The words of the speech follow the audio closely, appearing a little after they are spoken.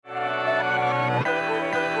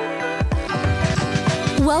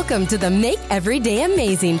Welcome to the Make Every Day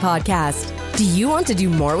Amazing podcast. Do you want to do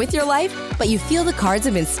more with your life, but you feel the cards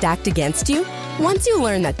have been stacked against you? Once you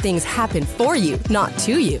learn that things happen for you, not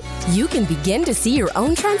to you, you can begin to see your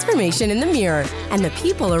own transformation in the mirror, and the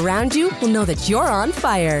people around you will know that you're on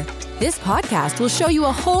fire. This podcast will show you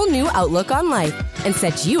a whole new outlook on life and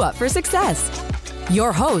set you up for success.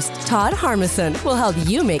 Your host, Todd Harmison, will help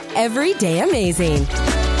you make every day amazing.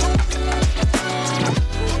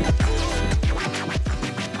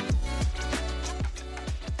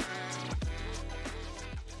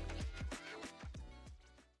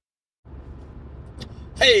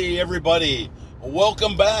 Hey everybody,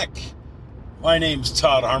 welcome back. My name's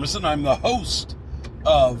Todd Harmison. I'm the host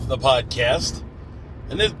of the podcast.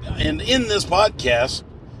 And in this podcast,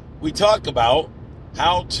 we talk about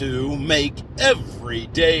how to make every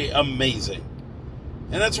day amazing.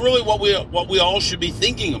 And that's really what we all should be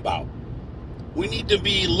thinking about. We need to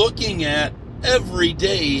be looking at every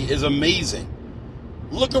day is amazing.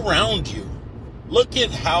 Look around you. Look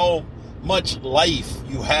at how much life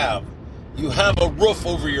you have. You have a roof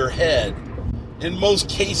over your head. In most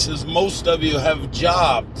cases, most of you have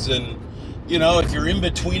jobs. And, if you're in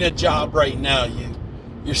between a job right now,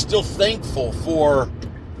 you're still thankful for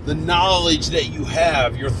the knowledge that you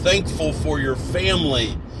have. You're thankful for your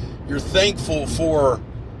family. You're thankful for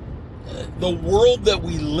the world that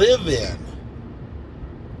we live in.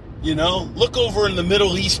 Look over in the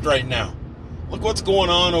Middle East right now. Look what's going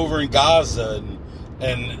on over in Gaza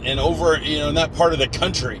and over, in that part of the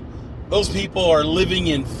country. Those people are living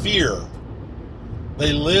in fear.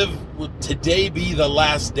 They live, would today be the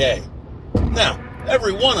last day. Now,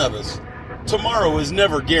 every one of us, tomorrow is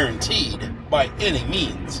never guaranteed by any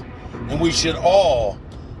means. And we should all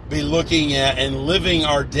be looking at and living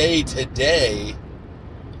our day today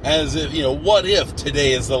as if, what if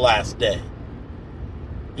today is the last day?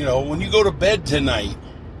 When you go to bed tonight,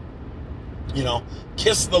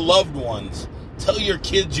 kiss the loved ones. Tell your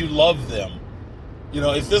kids you love them.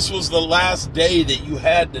 If this was the last day that you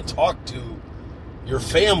had to talk to your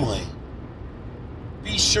family,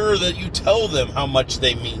 be sure that you tell them how much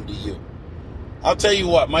they mean to you. I'll tell you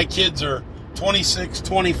what, my kids are 26,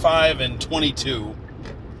 25, and 22.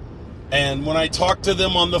 And when I talk to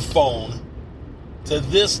them on the phone, to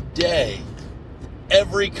this day,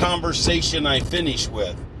 every conversation I finish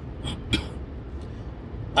with,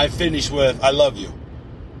 I love you.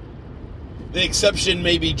 The exception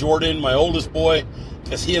may be Jordan, my oldest boy,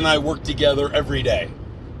 because he and I work together every day.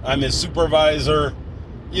 I'm his supervisor,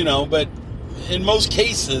 but in most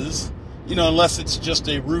cases, unless it's just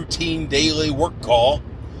a routine daily work call,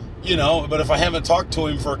 but if I haven't talked to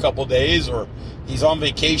him for a couple days, or he's on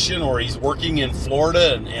vacation, or he's working in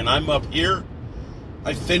Florida and I'm up here,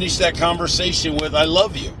 I finish that conversation with, I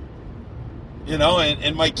love you.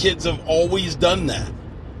 And my kids have always done that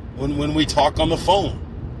when we talk on the phone.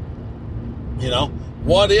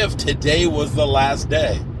 What if today was the last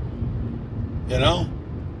day?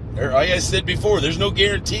 Like I said before, there's no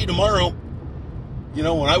guarantee tomorrow. When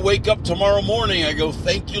I wake up tomorrow morning, I go,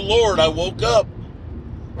 thank you, Lord, I woke up.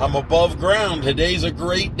 I'm above ground. Today's a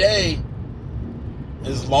great day.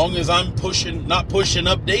 As long as I'm not pushing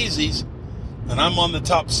up daisies, and I'm on the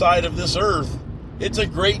top side of this earth, it's a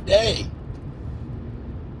great day.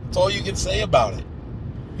 That's all you can say about it.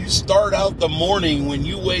 You start out the morning when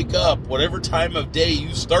you wake up, whatever time of day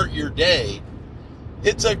you start your day,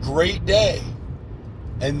 it's a great day.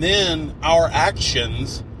 And then our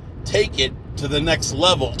actions take it to the next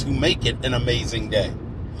level to make it an amazing day.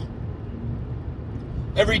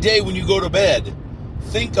 Every day when you go to bed,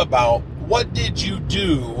 think about what did you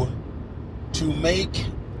do to make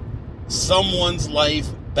someone's life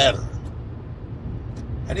better.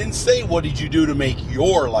 I didn't say what did you do to make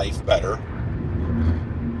your life better.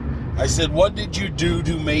 I said, what did you do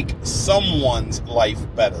to make someone's life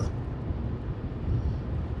better?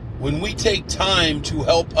 When we take time to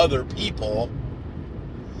help other people,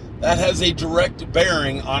 that has a direct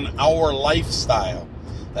bearing on our lifestyle.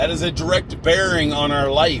 That is a direct bearing on our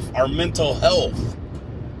life, our mental health,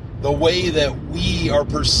 the way that we are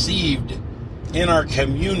perceived in our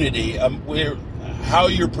community, how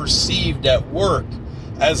you're perceived at work,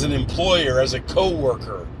 as an employer, as a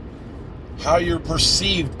coworker, how you're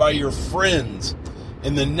perceived by your friends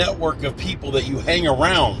and the network of people that you hang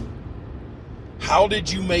around. How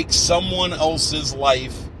did you make someone else's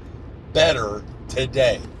life better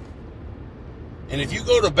today? And if you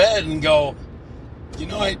go to bed and go,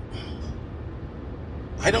 I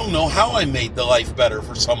don't know how I made the life better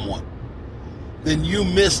for someone, then you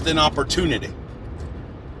missed an opportunity.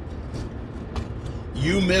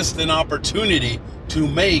 You missed an opportunity to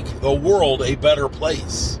make the world a better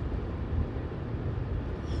place.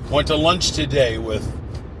 Went to lunch today with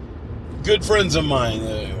good friends of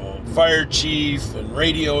mine, fire chief and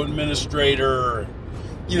radio administrator,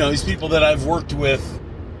 these people that I've worked with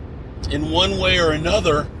in one way or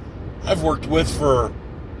another. I've worked with for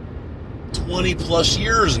 20 plus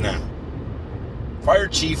years now. Fire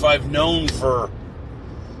chief I've known for,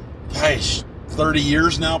 30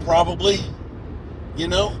 years now probably,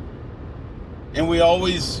 and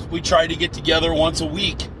we try to get together once a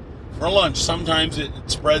week for lunch. Sometimes it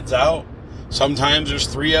spreads out. Sometimes there's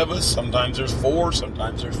 3 of us. Sometimes there's 4.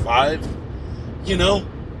 Sometimes there's 5.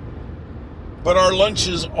 But our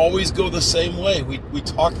lunches always go the same way. We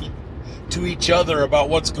talk to each other about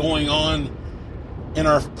what's going on in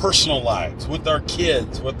our personal lives, with our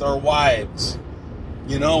kids, with our wives,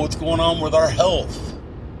 what's going on with our health.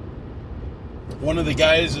 One of the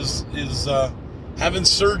guys is having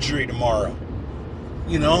surgery tomorrow,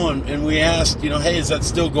 and we asked, hey, is that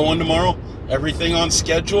still going tomorrow? Everything on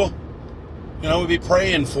schedule? We'd be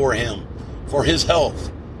praying for him, for his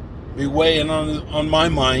health. Be weighing on my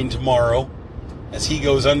mind tomorrow as he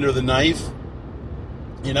goes under the knife,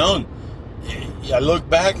 and I look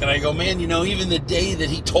back and I go, man, even the day that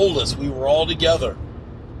he told us we were all together,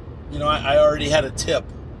 I already had a tip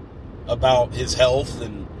about his health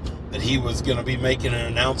and that he was going to be making an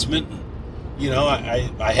announcement.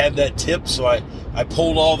 I had that tip, so I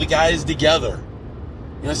pulled all the guys together.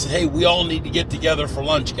 I said, hey, we all need to get together for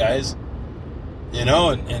lunch, guys.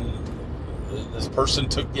 And this person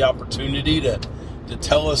took the opportunity to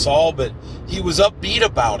tell us all, but he was upbeat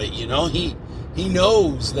about it. He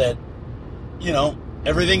knows that,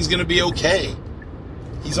 everything's going to be okay.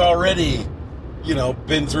 He's already,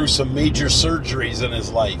 been through some major surgeries in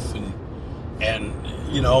his life and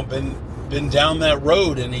been down that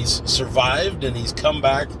road, and he's survived and he's come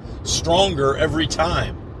back stronger every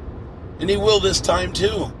time. And he will this time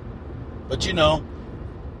too. But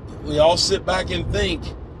we all sit back and think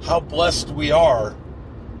how blessed we are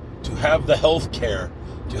to have the health care,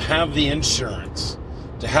 to have the insurance,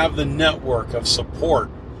 to have the network of support,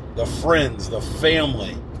 the friends, the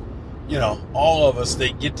family, all of us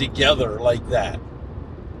that get together like that.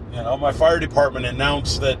 My fire department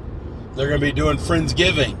announced that they're going to be doing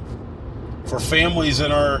Friendsgiving for families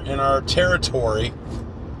in our territory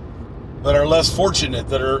that are less fortunate,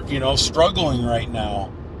 that are, struggling right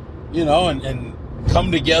now, and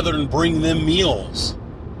come together and bring them meals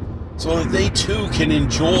so that they too can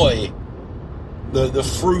enjoy the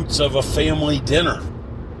fruits of a family dinner.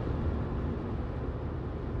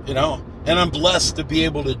 And I'm blessed to be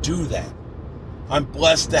able to do that. I'm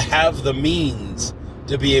blessed to have the means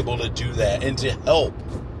to be able to do that and to help.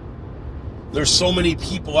 There's so many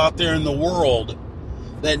people out there in the world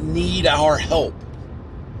that need our help,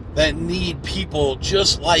 that need people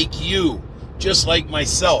just like you, just like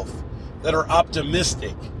myself, that are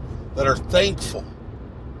optimistic, that are thankful,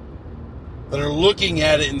 that are looking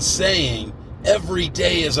at it and saying, every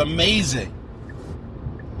day is amazing.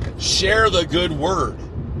 Share the good word.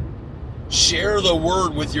 Share the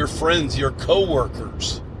word with your friends, your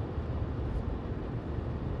coworkers.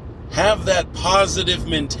 Have that positive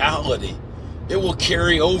mentality. It will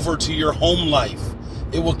carry over to your home life.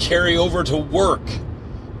 It will carry over to work.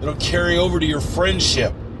 It'll carry over to your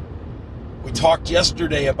friendship. We talked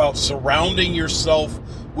yesterday about surrounding yourself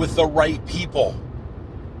with the right people.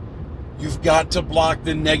 You've got to block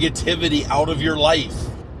the negativity out of your life.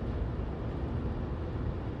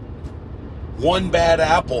 One bad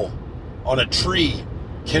apple on a tree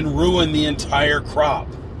can ruin the entire crop.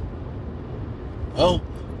 Well,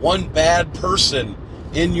 one bad person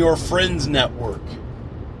in your friends network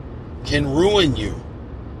can ruin you,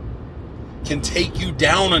 can take you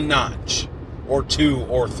down a notch or 2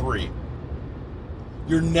 or 3.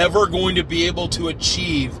 You're never going to be able to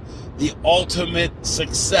achieve the ultimate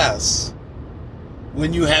success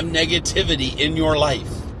when you have negativity in your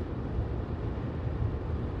life.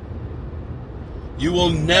 You will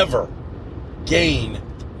never gain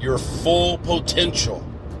your full potential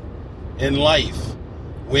in life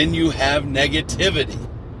when you have negativity.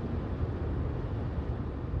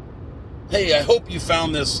 Hey, I hope you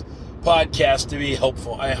found this podcast to be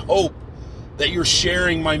helpful. I hope that you're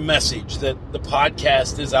sharing my message, that the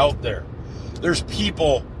podcast is out there. There's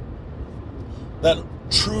people that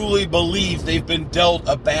truly believe they've been dealt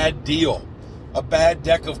a bad deal, a bad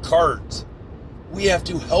deck of cards. We have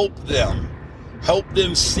to help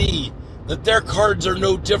them see that their cards are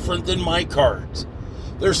no different than my cards.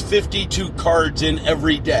 There's 52 cards in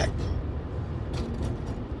every deck.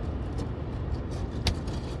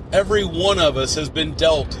 Every one of us has been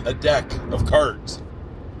dealt a deck of cards.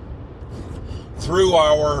 Through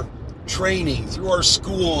our training, through our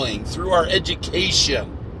schooling, through our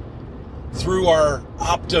education, through our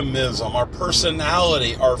optimism, our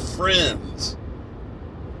personality, our friends,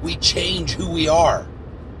 we change who we are.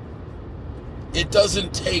 It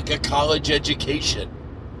doesn't take a college education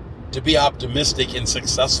to be optimistic and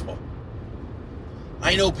successful.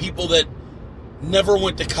 I know people that never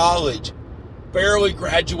went to college, barely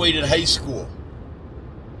graduated high school,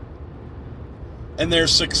 and they're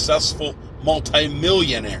successful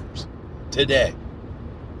multimillionaires today.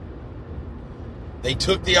 They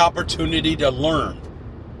took the opportunity to learn.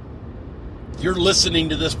 You're listening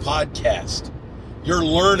to this podcast. You're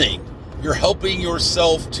learning. You're helping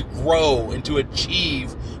yourself to grow and to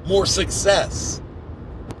achieve more success.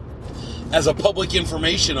 As a public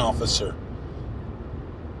information officer,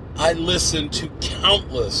 I listen to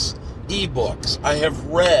countless ebooks. I have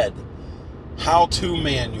read how-to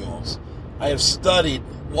manuals. I have studied,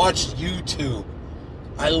 watched YouTube.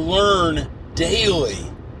 I learn daily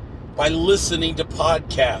by listening to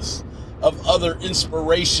podcasts of other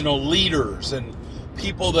inspirational leaders and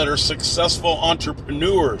people that are successful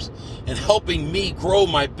entrepreneurs and helping me grow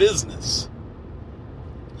my business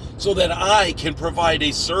so that I can provide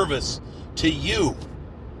a service to you.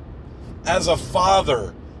 As a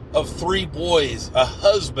father of 3 boys, a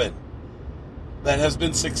husband that has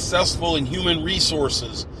been successful in human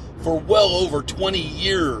resources for well over 20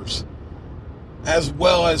 years, as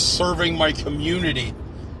well as serving my community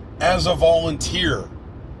as a volunteer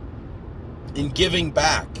and giving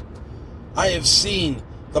back. I have seen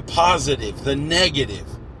the positive, the negative.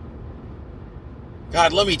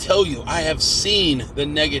 God, let me tell you, I have seen the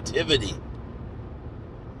negativity.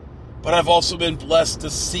 But I've also been blessed to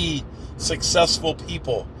see successful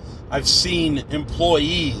people. I've seen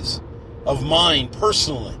employees of mine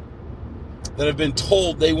personally that have been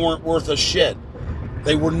told they weren't worth a shit.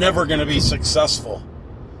 They were never going to be successful.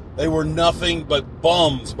 They were nothing but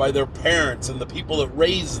bums by their parents and the people that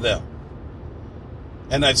raised them.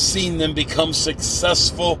 And I've seen them become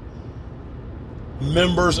successful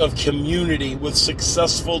members of community with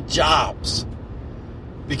successful jobs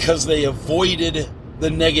because they avoided the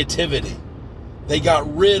negativity. They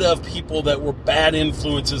got rid of people that were bad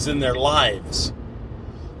influences in their lives.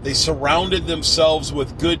 They surrounded themselves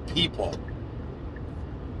with good people.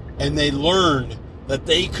 And they learned that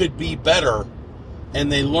they could be better,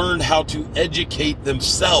 and they learned how to educate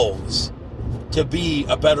themselves to be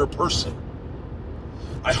a better person.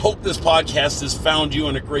 I hope this podcast has found you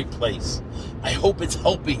in a great place. I hope it's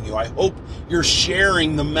helping you. I hope you're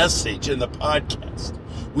sharing the message in the podcast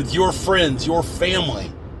with your friends, your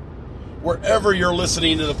family, wherever you're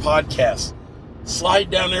listening to the podcast.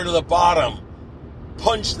 Slide down there to the bottom,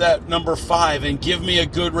 punch that number 5, and give me a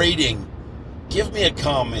good rating. Give me a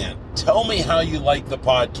comment. Tell me how you like the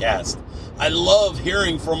podcast. I love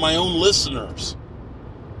hearing from my own listeners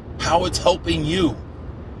how it's helping you.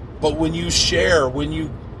 But when you share, when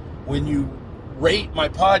you rate my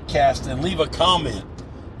podcast and leave a comment,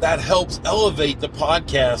 that helps elevate the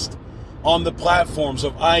podcast on the platforms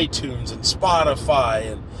of iTunes and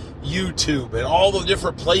Spotify and YouTube and all the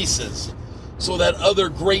different places, so that other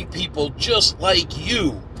great people just like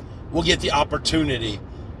you will get the opportunity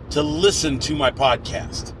to listen to my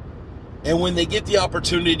podcast. And when they get the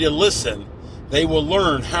opportunity to listen, they will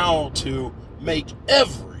learn how to make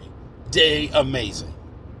every day amazing.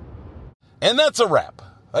 And that's a wrap.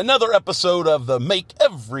 Another episode of the Make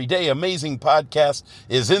Every Day Amazing podcast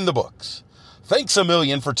is in the books. Thanks a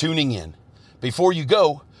million for tuning in. Before you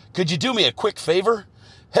go, could you do me a quick favor?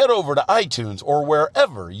 Head over to iTunes or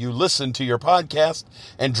wherever you listen to your podcast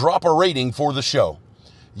and drop a rating for the show.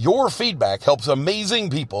 Your feedback helps amazing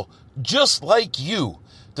people just like you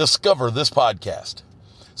discover this podcast.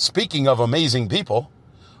 Speaking of amazing people,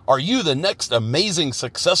 are you the next amazing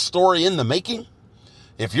success story in the making?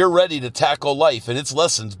 If you're ready to tackle life and its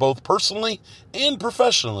lessons both personally and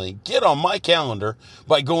professionally, get on my calendar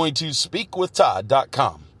by going to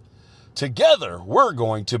speakwithtodd.com. Together, we're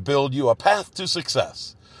going to build you a path to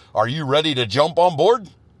success. Are you ready to jump on board?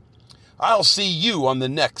 I'll see you on the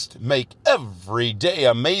next Make Every Day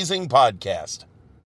Amazing podcast.